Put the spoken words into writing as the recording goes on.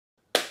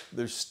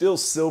There's still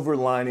silver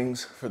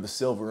linings for the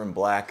silver and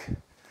black.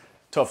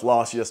 Tough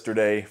loss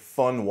yesterday.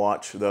 Fun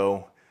watch,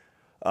 though.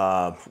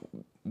 Uh,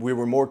 we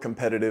were more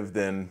competitive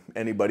than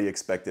anybody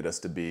expected us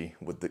to be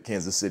with the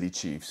Kansas City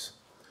Chiefs.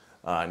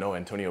 I know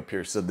Antonio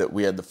Pierce said that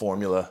we had the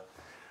formula.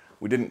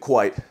 We didn't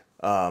quite,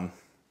 but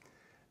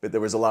there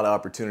was a lot of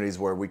opportunities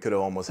where we could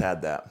have almost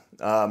had that.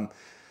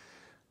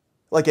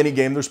 Like any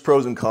game, there's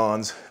pros and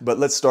cons, but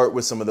let's start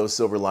with some of those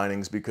silver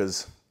linings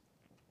because,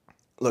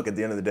 look, at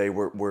the end of the day,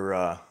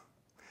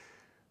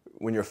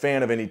 when you're a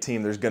fan of any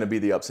team, there's going to be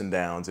the ups and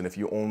downs. And if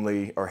you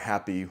only are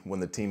happy when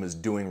the team is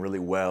doing really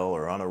well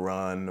or on a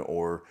run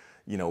or,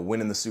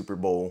 winning the Super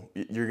Bowl,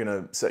 you're going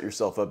to set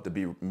yourself up to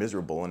be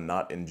miserable and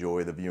not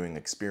enjoy the viewing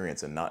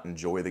experience and not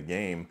enjoy the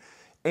game.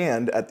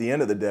 And at the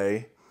end of the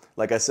day,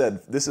 like I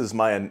said, this is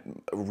my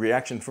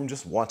reaction from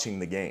just watching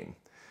the game.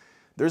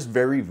 There's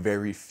very,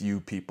 very few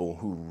people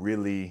who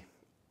really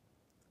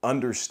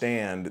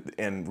understand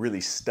and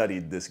really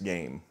studied this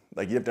game.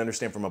 Like, you have to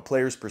understand from a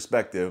player's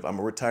perspective. I'm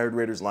a retired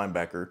Raiders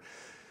linebacker.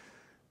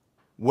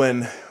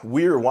 When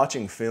we're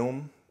watching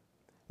film,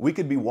 we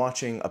could be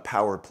watching a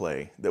power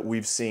play that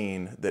we've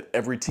seen that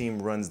every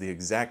team runs the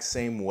exact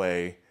same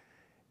way,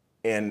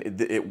 and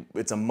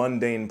it's a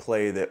mundane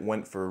play that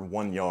went for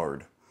 1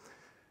 yard.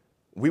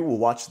 We will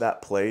watch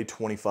that play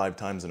 25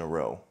 times in a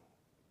row.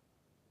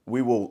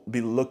 We will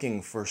be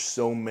looking for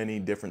so many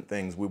different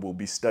things. We will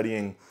be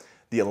studying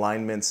the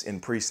alignments in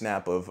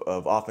pre-snap of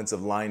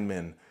offensive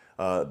linemen,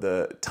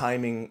 the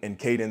timing and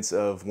cadence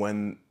of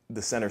when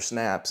the center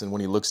snaps and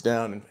when he looks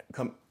down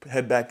and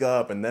head back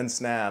up and then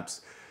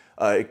snaps.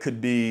 It could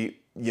be,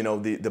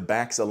 the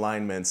back's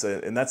alignments,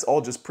 and that's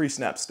all just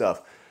pre-snap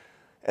stuff.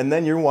 And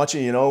then you're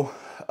watching,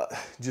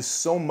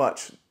 just so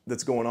much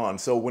that's going on.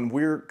 So when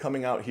we're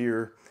coming out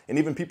here, and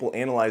even people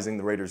analyzing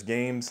the Raiders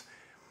games,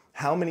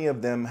 how many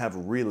of them have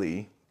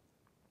really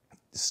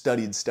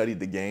studied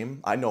the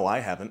game? I know I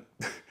haven't.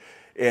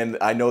 And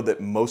I know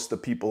that most of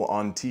the people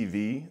on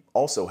TV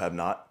also have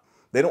not.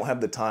 They don't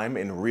have the time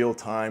in real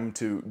time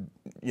to,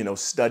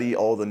 study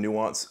all the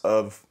nuance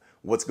of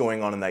what's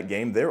going on in that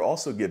game. They're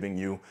also giving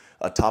you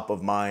a top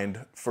of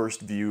mind,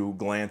 first view,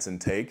 glance and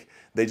take.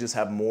 They just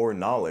have more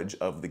knowledge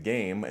of the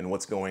game and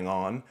what's going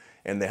on,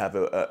 and they have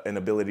an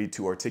ability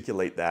to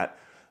articulate that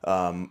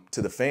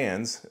to the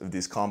fans of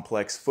these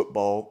complex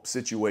football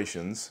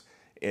situations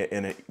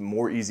in a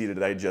more easy to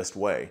digest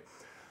way.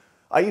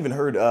 I even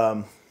heard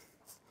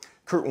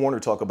Kurt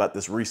Warner talk about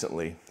this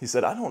recently. He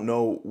said, I don't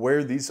know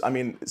where these,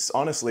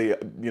 honestly,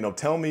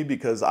 tell me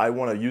because I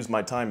want to use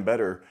my time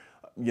better.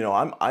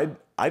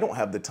 I don't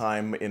have the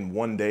time in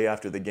one day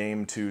after the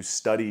game to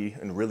study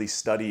and really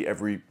study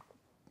every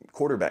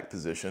quarterback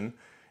position.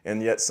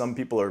 And yet some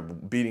people are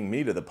beating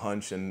me to the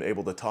punch and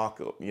able to talk,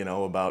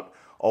 about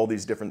all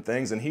these different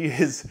things. And he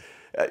is,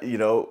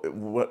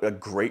 a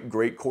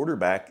great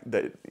quarterback,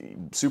 that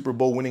Super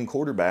Bowl winning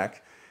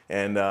quarterback.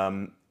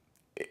 And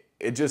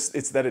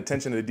it's that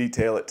attention to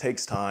detail. It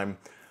takes time.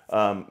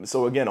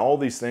 So again, all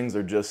these things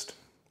are just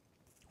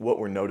what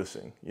we're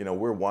noticing.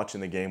 We're watching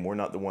the game. We're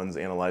not the ones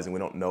analyzing. We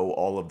don't know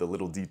all of the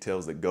little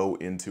details that go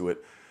into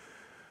it.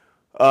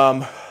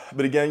 But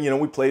again,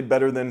 we played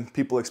better than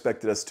people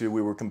expected us to.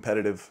 We were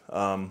competitive.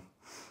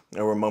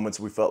 There were moments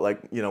we felt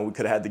like, we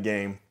could have had the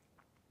game.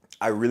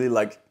 I really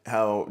liked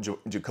how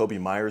Jacoby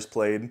Myers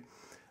played.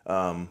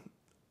 And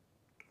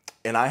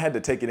I had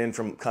to take it in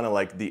from kind of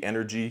like the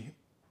energy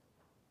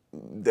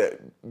that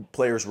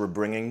players were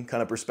bringing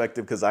kind of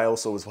perspective, because I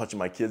also was watching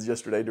my kids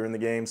yesterday during the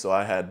game. So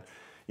I had,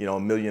 a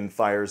million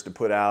fires to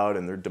put out,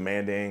 and they're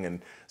demanding.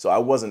 And so I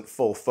wasn't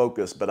full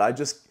focus, but I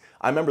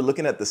remember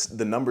looking at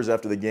the numbers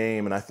after the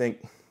game, and I think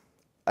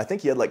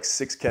he had like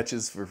 6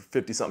 catches for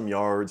 50-something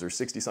yards or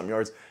 60-something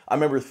yards. I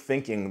remember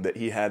thinking that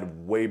he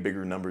had way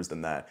bigger numbers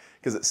than that,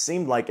 because it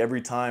seemed like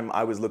every time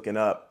I was looking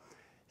up,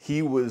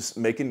 he was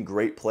making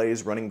great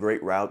plays, running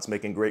great routes,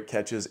 making great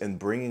catches, and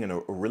bringing in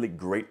a really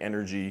great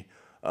energy.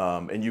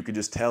 And you could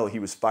just tell he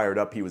was fired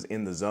up. He was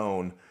in the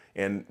zone,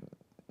 and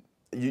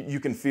you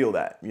can feel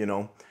that,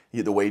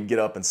 the way he'd get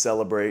up and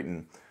celebrate.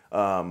 And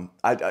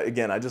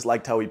I just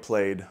liked how he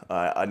played.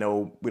 I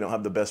know we don't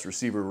have the best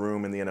receiver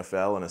room in the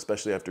NFL, and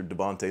especially after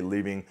Devontae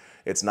leaving,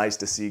 it's nice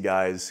to see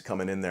guys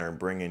coming in there and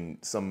bringing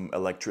some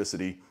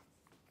electricity.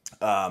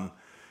 And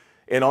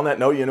on that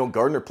note,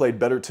 Gardner played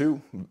better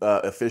too.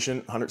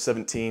 Efficient,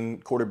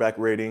 117 quarterback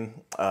rating.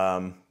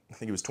 I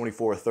think he was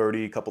 24 of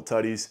 30, a couple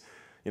tutties.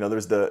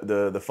 There's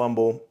the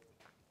fumble,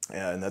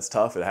 and that's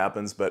tough. It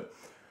happens, but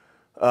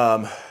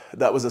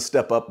that was a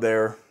step up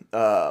there.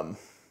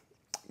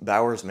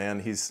 Bowers,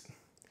 man,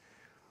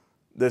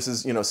 this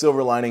is,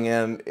 silver lining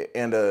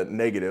and a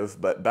negative,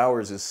 but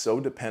Bowers is so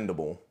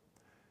dependable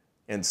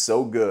and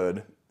so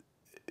good.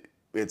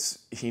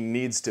 He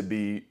needs to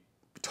be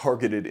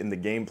targeted in the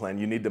game plan.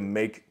 You need to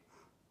make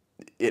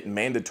it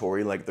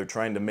mandatory, like they're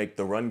trying to make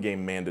the run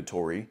game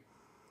mandatory.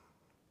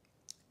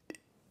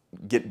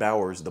 Get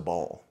Bowers the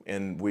ball.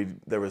 And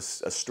there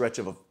was a stretch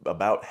of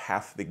about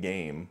half the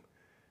game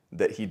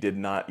that he did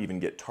not even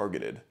get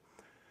targeted.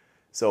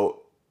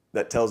 So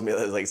that tells me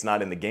that like it's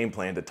not in the game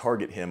plan to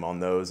target him on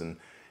those. And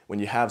when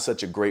you have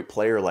such a great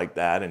player like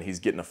that and he's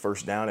getting a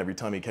first down every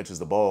time he catches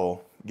the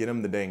ball, get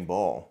him the dang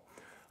ball.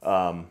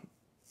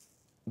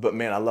 But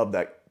man, I love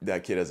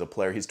that kid as a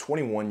player. He's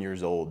 21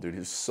 years old, dude.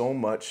 He's so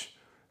much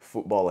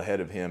football ahead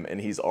of him,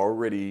 and he's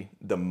already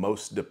the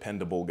most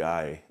dependable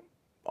guy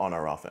on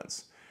our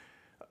offense.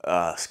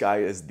 Sky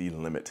is the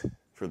limit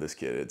for this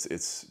kid.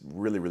 It's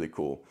really, really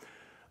cool.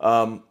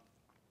 And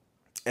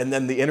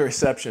then the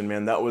interception,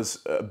 man, that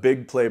was a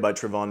big play by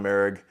Trevon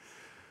Merrick.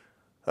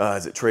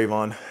 Is it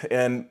Trayvon?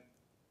 And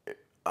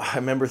I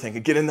remember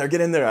thinking, get in there,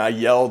 get in there. I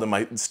yelled and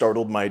I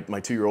startled my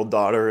 2-year-old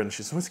daughter, and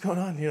she said, what's going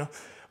on, you know?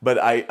 But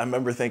I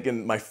remember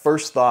thinking, my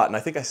first thought, and I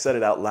think I said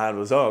it out loud,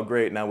 was, oh,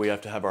 great, now we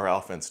have to have our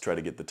offense try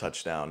to get the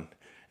touchdown.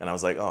 And I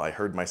was like, oh, I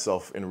heard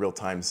myself in real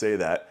time say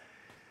that.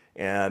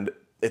 And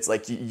it's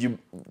like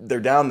they're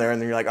down there, and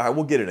then you're like, all right,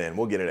 we'll get it in,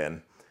 we'll get it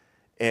in.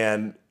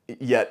 And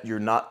yet you're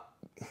not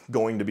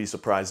going to be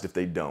surprised if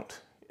they don't.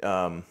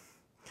 And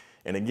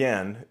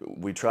again,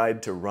 we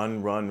tried to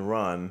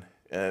run,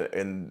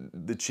 and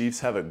the Chiefs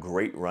have a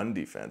great run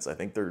defense. I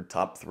think they're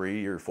top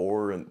 3 or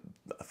 4 and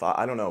 5,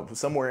 I don't know,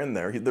 somewhere in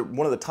there. They're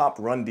one of the top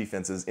run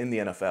defenses in the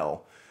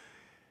NFL.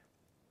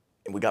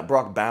 And we got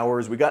Brock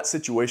Bowers. We got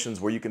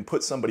situations where you can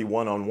put somebody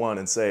one-on-one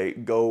and say,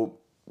 go,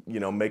 you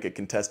know, make a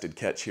contested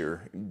catch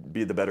here,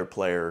 be the better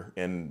player.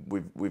 And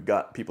we've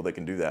got people that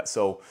can do that.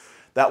 So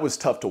that was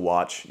tough to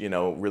watch, you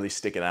know, really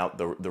sticking out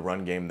the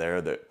run game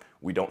there, that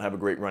we don't have a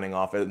great running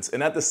offense.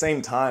 And at the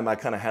same time, I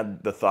kind of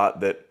had the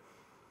thought that,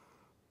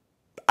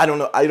 I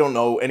don't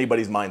know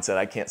anybody's mindset.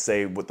 I can't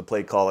say what the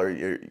play caller,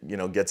 you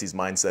know, Getsy's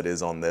mindset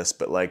is on this,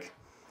 but like,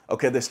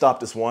 okay, they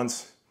stopped us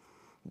once,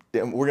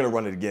 we're going to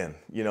run it again.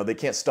 You know, they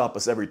can't stop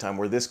us every time.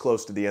 We're this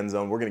close to the end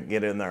zone. We're going to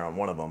get in there on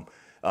one of them.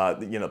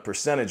 You know,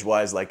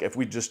 percentage-wise, like if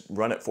we just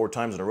run it 4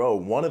 times in a row,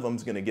 one of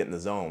them's going to get in the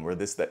zone. We're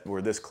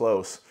this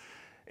close,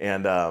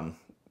 and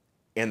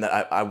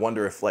that I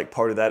wonder if like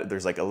part of that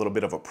there's like a little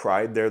bit of a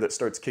pride there that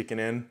starts kicking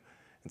in.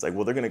 It's like,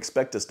 well, they're going to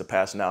expect us to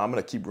pass now. I'm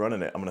going to keep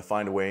running it. I'm going to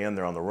find a way in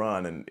there on the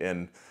run.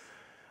 And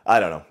I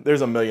don't know.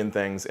 There's a million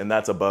things, and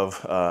that's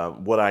above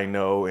what I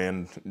know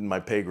and my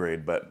pay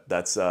grade. But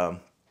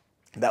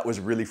that was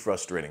really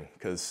frustrating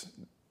because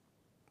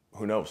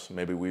who knows?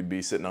 Maybe we'd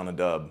be sitting on a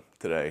dub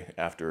today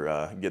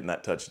after getting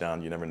that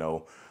touchdown. You never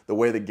know the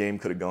way the game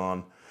could have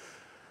gone.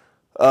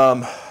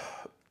 And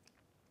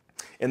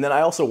then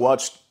I also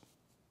watched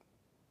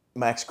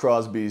Max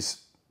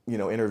Crosby's, you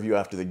know, interview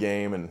after the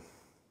game, and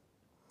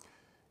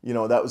you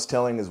know, that was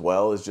telling as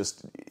well, is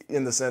just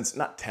in the sense,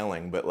 not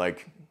telling, but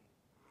like,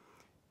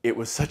 it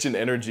was such an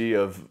energy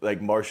of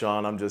like,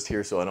 Marshawn, I'm just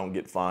here so I don't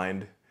get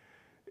fined,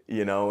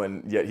 you know,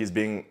 and yet he's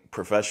being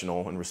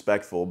professional and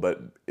respectful.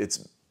 But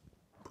it's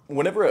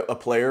whenever a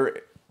player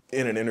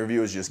in an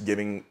interview is just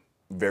giving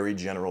very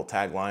general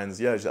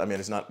taglines, yeah, I mean,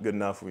 it's not good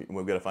enough.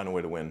 We've got to find a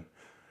way to win.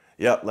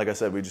 Yeah, like I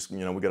said, we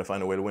got to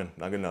find a way to win.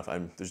 Not good enough.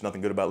 There's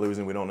nothing good about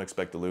losing. We don't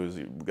expect to lose.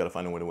 We've got to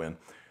find a way to win.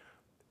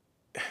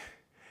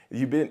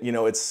 You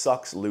know, it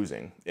sucks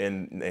losing,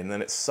 and then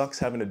it sucks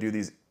having to do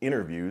these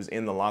interviews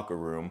in the locker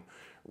room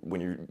when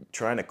you're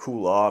trying to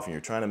cool off and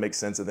you're trying to make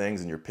sense of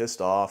things and you're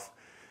pissed off,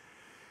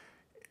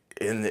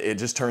 and it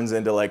just turns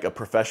into like a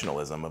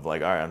professionalism of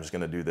like, all right, I'm just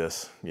gonna do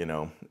this, you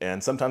know.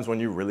 And sometimes when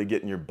you're really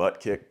getting your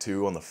butt kicked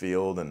too on the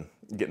field and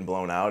getting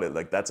blown out,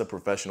 that's a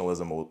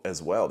professionalism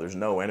as well. There's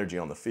no energy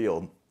on the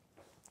field.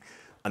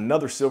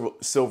 Another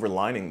silver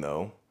lining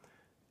though,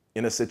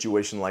 in a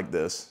situation like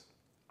this,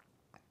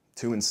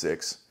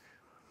 2-6.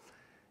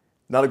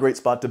 Not a great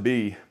spot to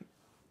be,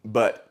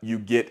 but you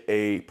get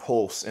a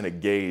pulse and a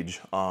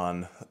gauge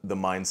on the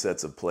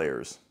mindsets of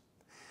players.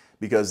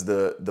 Because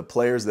the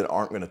players that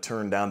aren't going to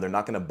turn down, they're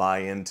not going to buy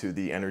into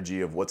the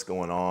energy of what's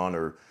going on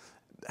or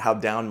how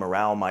down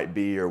morale might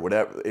be or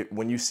whatever.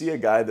 When you see a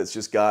guy that's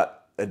just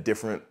got a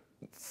different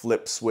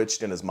flip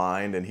switched in his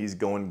mind and he's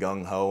going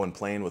gung-ho and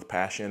playing with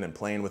passion and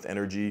playing with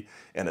energy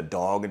and a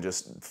dog and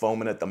just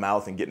foaming at the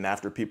mouth and getting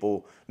after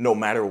people no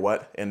matter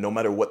what and no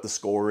matter what the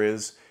score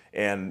is,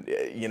 and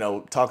you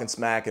know, talking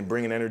smack and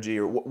bringing energy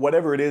or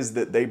whatever it is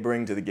that they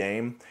bring to the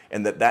game,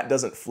 and that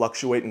doesn't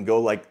fluctuate and go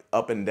like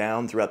up and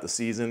down throughout the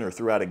season or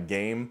throughout a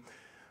game,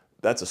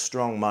 that's a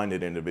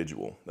strong-minded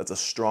individual. That's a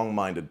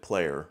strong-minded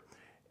player.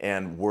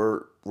 And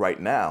we're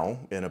right now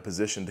in a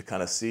position to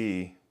kind of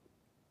see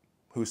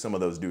who some of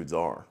those dudes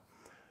are.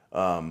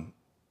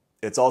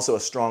 It's also a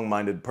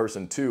strong-minded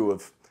person too.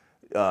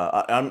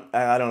 I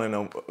don't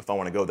know if I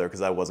want to go there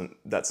because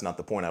that's not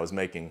the point I was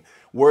making.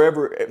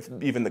 Wherever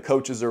even the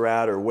coaches are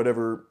at or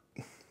whatever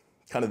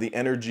kind of the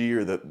energy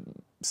or the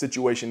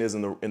situation is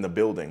in the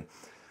building,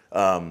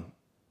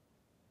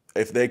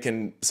 if they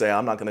can say,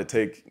 I'm not going to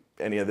take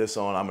any of this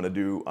on, I'm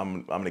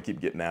going to keep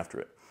getting after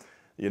it.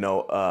 You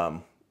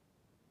know,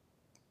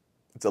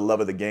 it's a love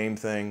of the game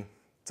thing.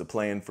 It's a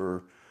playing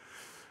for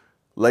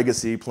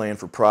legacy, playing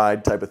for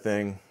pride type of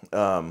thing.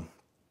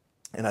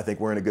 And I think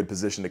we're in a good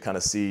position to kind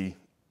of see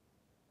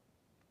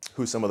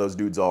who some of those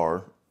dudes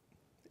are.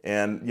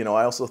 And, you know,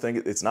 I also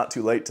think it's not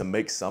too late to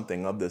make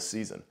something of this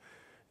season.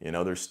 You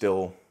know, there's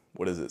still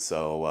what is it?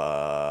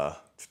 So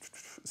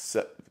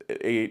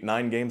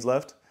 9 games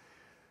left.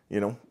 You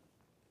know,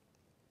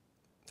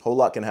 a whole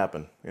lot can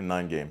happen in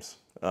 9 games.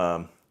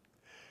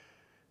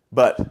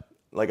 But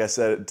like I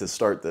said, to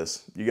start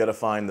this, you got to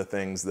find the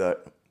things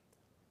that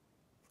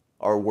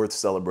are worth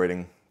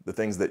celebrating, the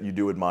things that you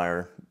do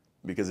admire,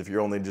 because if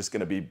you're only just going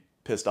to be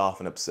pissed off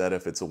and upset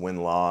if it's a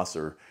win-loss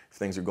or if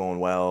things are going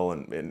well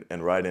and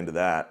right into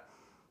that,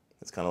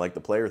 it's kind of like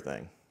the player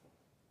thing.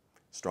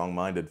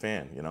 Strong-minded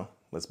fan, you know?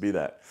 Let's be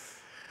that.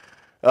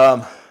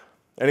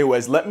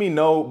 Anyways, let me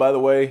know, by the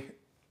way,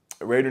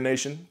 Raider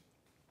Nation,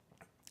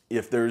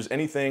 if there's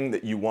anything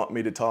that you want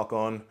me to talk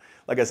on.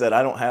 Like I said,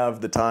 I don't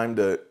have the time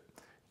to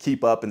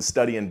keep up and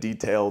study in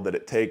detail that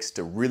it takes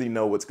to really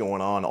know what's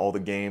going on, all the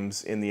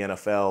games in the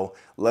NFL,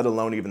 let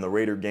alone even the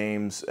Raider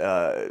games.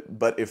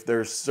 But if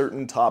there's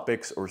certain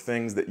topics or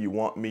things that you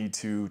want me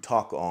to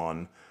talk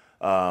on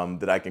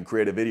that I can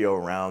create a video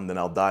around, then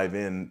I'll dive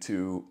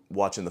into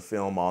watching the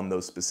film on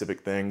those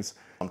specific things.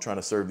 I'm trying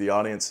to serve the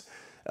audience,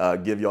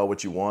 give y'all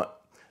what you want.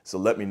 So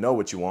let me know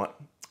what you want,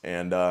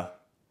 and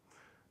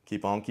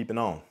keep on keeping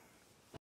on.